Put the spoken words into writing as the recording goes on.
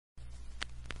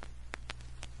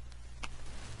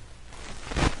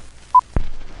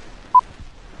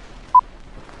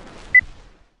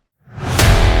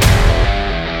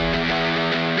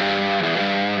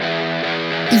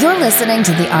listening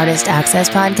to the Artist Access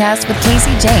Podcast with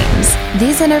Casey James.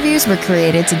 These interviews were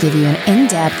created to give you an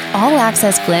in-depth,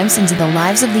 all-access glimpse into the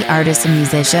lives of the artists and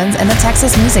musicians in the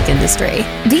Texas music industry.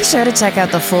 Be sure to check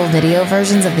out the full video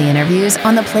versions of the interviews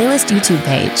on the Playlist YouTube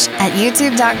page at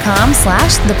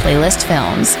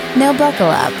youtube.com/theplaylistfilms. Now buckle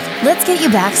up. Let's get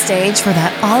you backstage for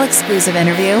that all-exclusive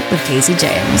interview with Casey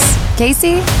James.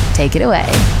 Casey, take it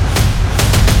away.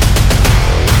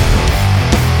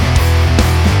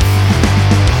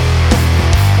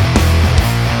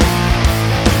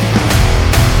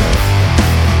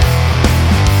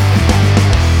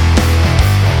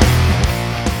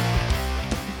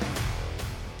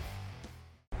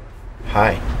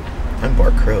 Hi, I'm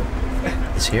Bart Crow.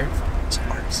 This here is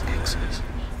Artist Access.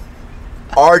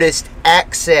 Artist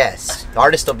Access! The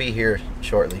artist will be here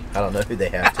shortly. I don't know who they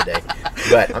have today.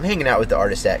 But I'm hanging out with the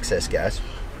Artist Access guys.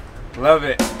 Love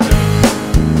it.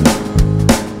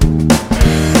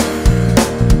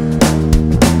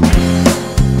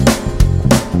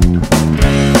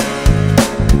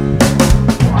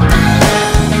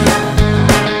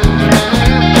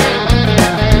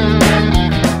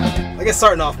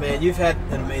 Starting off, man, you've had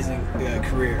an amazing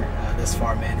career this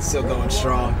far, man. It's still going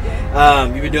strong.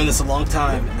 You've been doing this a long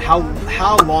time.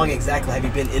 How long exactly have you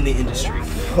been in the industry?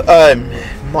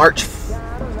 March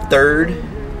 3rd,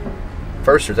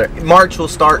 1st or 3rd. March will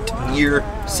start year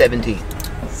 17.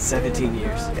 17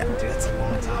 years. Yeah, dude, that's a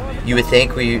long time, man. You would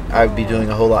think I would be doing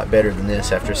a whole lot better than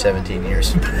this after 17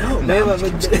 years. No, man,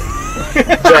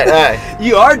 but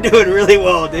you are doing really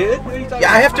well, dude. What are you talking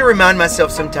about? I have to about? remind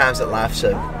myself sometimes that life's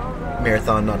a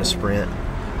marathon, not a sprint.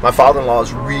 My father-in-law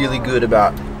is really good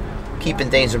about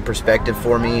keeping things in perspective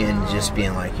for me and just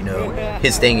being like,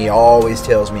 his thing he always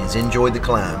tells me is enjoy the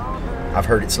climb. I've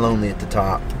heard it's lonely at the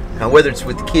top. Now, whether it's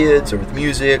with the kids or with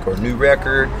music or a new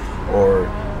record or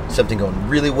something going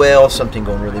really well, something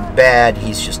going really bad,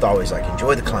 he's just always like,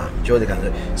 enjoy the climb, enjoy the climb.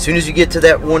 As soon as you get to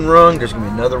that one rung, there's going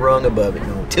to be another rung above it,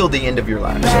 till the end of your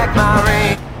life.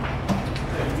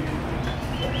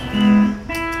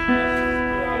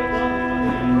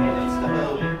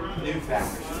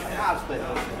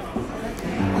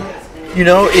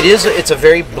 It's a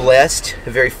very blessed, a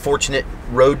very fortunate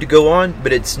road to go on,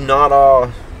 but it's not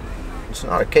a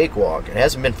cakewalk. It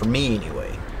hasn't been for me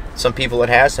anyway. Some people it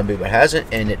has, some people it hasn't,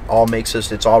 and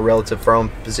it's all relative from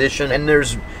position. And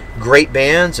there's great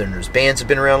bands, and there's bands that have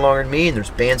been around longer than me, and there's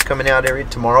bands coming out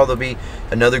tomorrow there'll be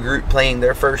another group playing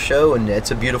their first show, and it's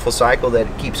a beautiful cycle that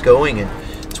it keeps going, and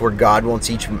it's where God wants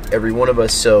each and every one of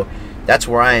us, so that's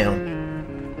where I am.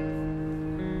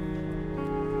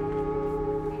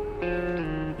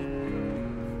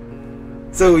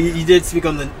 So you did speak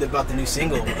about the new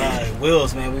single,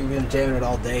 Wheels, man. We've been jamming it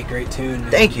all day. Great tune.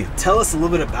 Thank you. Tell us a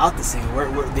little bit about the single, where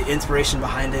the inspiration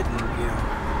behind it, and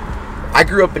I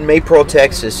grew up in Maypearl,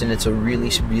 Texas, and it's a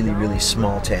really, really, really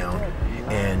small town.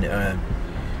 And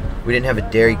we didn't have a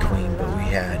Dairy Queen, but we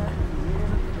had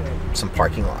some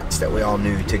parking lots that we all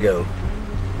knew to go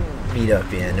meet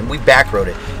up in, and we backroad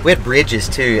it. We had bridges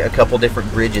too, a couple different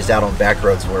bridges out on back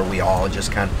roads where we all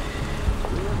just kind of.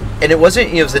 And it was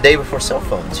the day before cell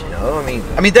phones,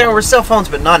 I mean, there were cell phones,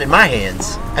 but not in my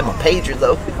hands. I had my pager,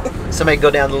 though. Somebody could go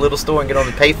down to the little store and get on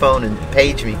the payphone and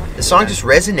page me. The song just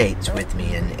resonates with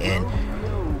me, and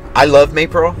I love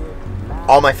Maypearl.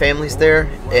 All my family's there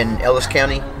in Ellis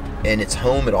County, and it's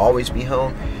home. It'll always be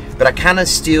home. But I kind of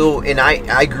still, and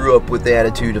I grew up with the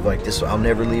attitude of like this, I'll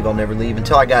never leave,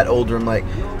 until I got older. I'm like,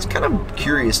 it's kind of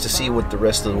curious to see what the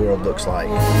rest of the world looks like.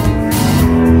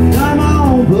 Come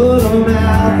on, put 'em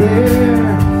out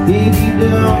there. If you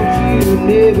don't, you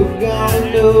never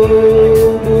gonna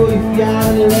know. You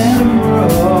gotta let 'em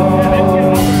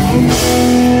roll.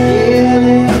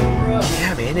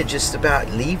 Yeah, man, it's just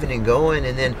about leaving and going,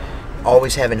 and then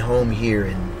always having home here,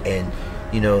 and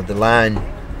the line,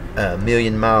 a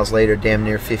million miles later, damn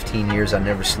near 15 years, I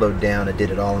never slowed down. I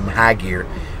did it all in high gear.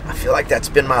 I feel like that's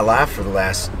been my life for the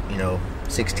last,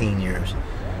 16 years.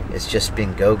 It's just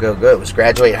been go, go, go. It was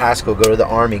graduate high school, go to the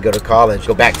Army, go to college,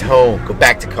 go back to home, go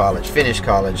back to college, finish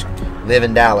college, live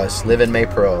in Dallas, live in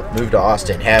Maypearl, move to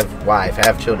Austin, have wife,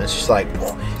 have children. It's just like,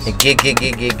 and gig.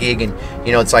 And,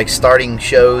 it's like starting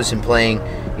shows and playing,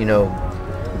 3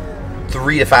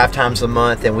 to 5 times a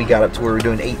month. And we got up to where we were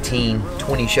doing 18,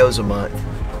 20 shows a month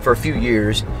for a few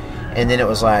years. And then it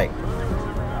was like,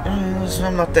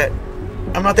 I'm not that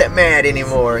mad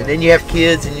anymore. And then you have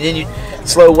kids, and then you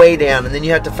slow way down, and then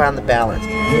you have to find the balance.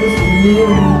 Just a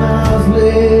million miles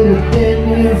later, been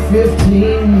here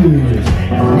 15 years. I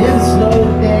never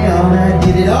slowed down, I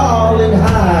did it all in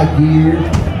high gear.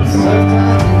 But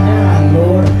sometimes at night,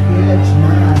 Lord, catch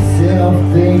myself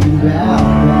thinking about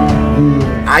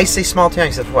that. I I say small town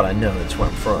because that's what I know. That's where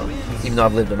I'm from. Even though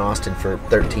I've lived in Austin for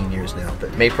 13 years now.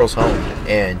 But Maypearl's home,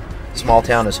 and small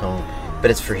town is home. But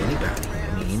it's for anybody.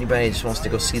 I mean, anybody just wants to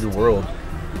go see the world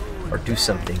or do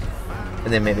something.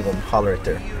 And then maybe go holler at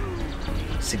their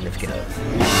significant other.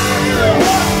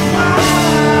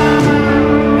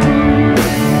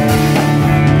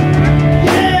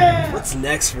 What's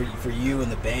next for you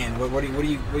and the band? Where are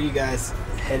you guys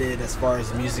headed as far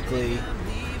as musically?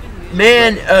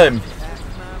 Man,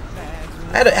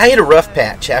 I hit a rough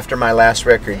patch after my last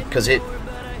record because it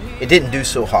didn't do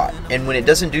so hot. And when it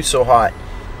doesn't do so hot,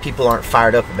 people aren't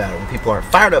fired up about it. When people aren't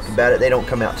fired up about it, they don't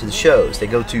come out to the shows. They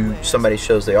go to somebody's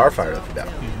shows they are fired up about.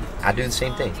 I do the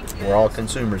same thing. We're all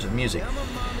consumers of music.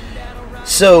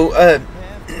 So,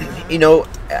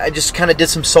 I just kind of did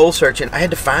some soul searching. I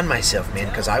had to find myself, man,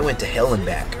 because I went to hell and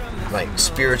back. Like,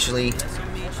 spiritually,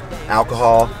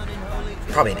 alcohol,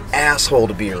 probably an asshole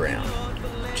to be around.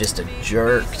 Just a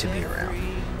jerk to be around.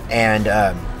 And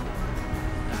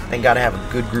thank God I have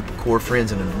a good group of core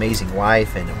friends and an amazing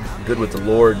wife, and I'm good with the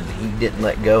Lord. He didn't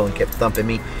let go and kept thumping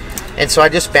me. And so I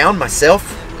just found myself,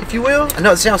 if you will. I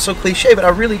know it sounds so cliche, but I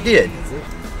really did.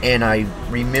 And I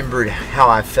remembered how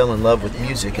I fell in love with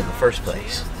music in the first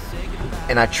place.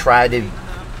 And I tried to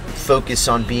focus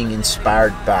on being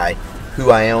inspired by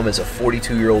who I am as a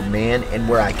 42-year-old man and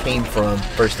where I came from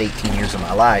first 18 years of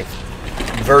my life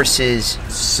versus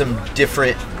some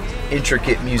different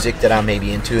intricate music that I may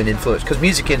be into and influence. Because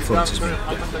music influences me.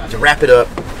 To wrap it up,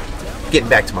 getting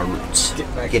back to my roots.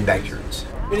 Getting back to roots.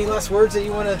 Any last words that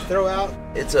you want to throw out?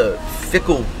 It's a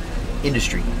fickle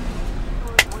industry.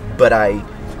 But I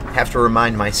have to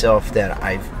remind myself that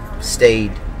I've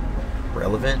stayed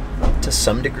relevant to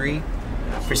some degree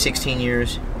for 16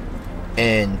 years.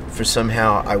 And for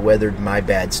somehow I weathered my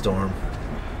bad storm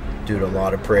due to a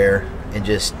lot of prayer and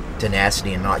just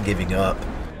tenacity and not giving up.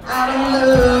 I don't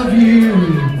love you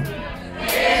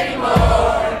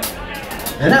anymore,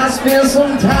 and I spent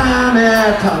some time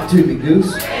and talk to me,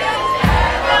 goose.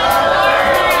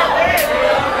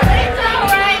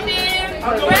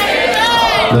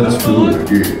 Let's do it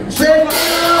again. Say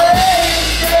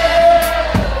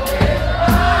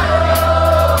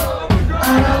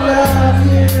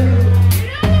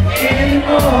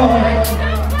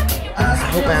I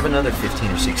hope I have another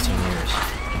 15 or 16 years.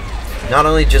 Not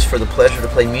only just for the pleasure to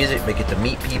play music, but get to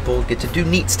meet people, get to do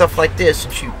neat stuff like this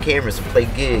and shoot cameras and play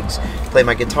gigs, play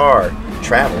my guitar,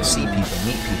 travel, see people,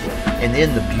 meet people. And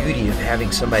then the beauty of having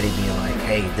somebody being like,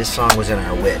 hey, this song was in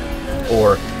our wit.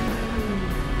 Or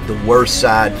the worst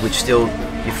side, which still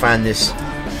you find this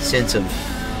sense of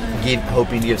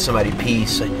hoping to give somebody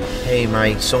peace. Like, hey,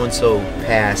 my so-and-so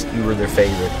passed, you were their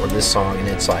favorite, or this song, and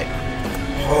it's like,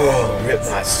 oh, rip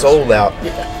my soul out.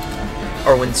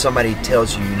 Or when somebody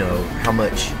tells you, how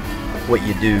much what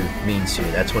you do means to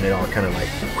you. That's when it all kind of like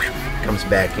comes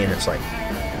back in. It's like,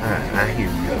 I hear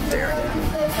you up there.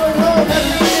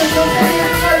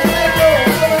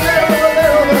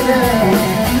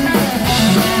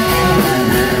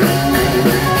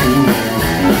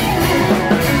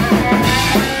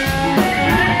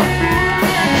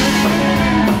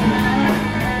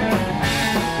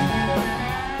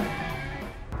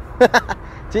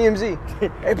 TMZ.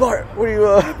 Hey Bart, what are you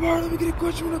Hey Bart, let me get a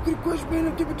question, man.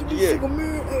 I'm giving to this single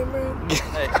man. Hey man.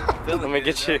 Hey, Phil, let me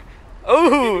get you.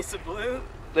 Oh,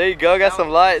 there you go, got some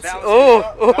lights. Oh.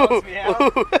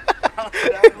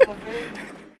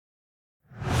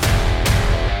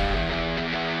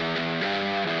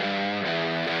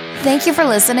 Thank you for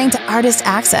listening to Artist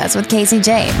Access with Casey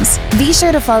James. Be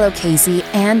sure to follow Casey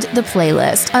and The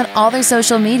Playlist on all their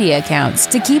social media accounts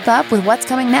to keep up with what's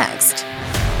coming next.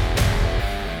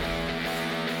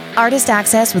 Artist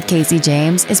Access with Casey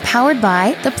James is powered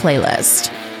by The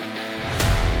Playlist.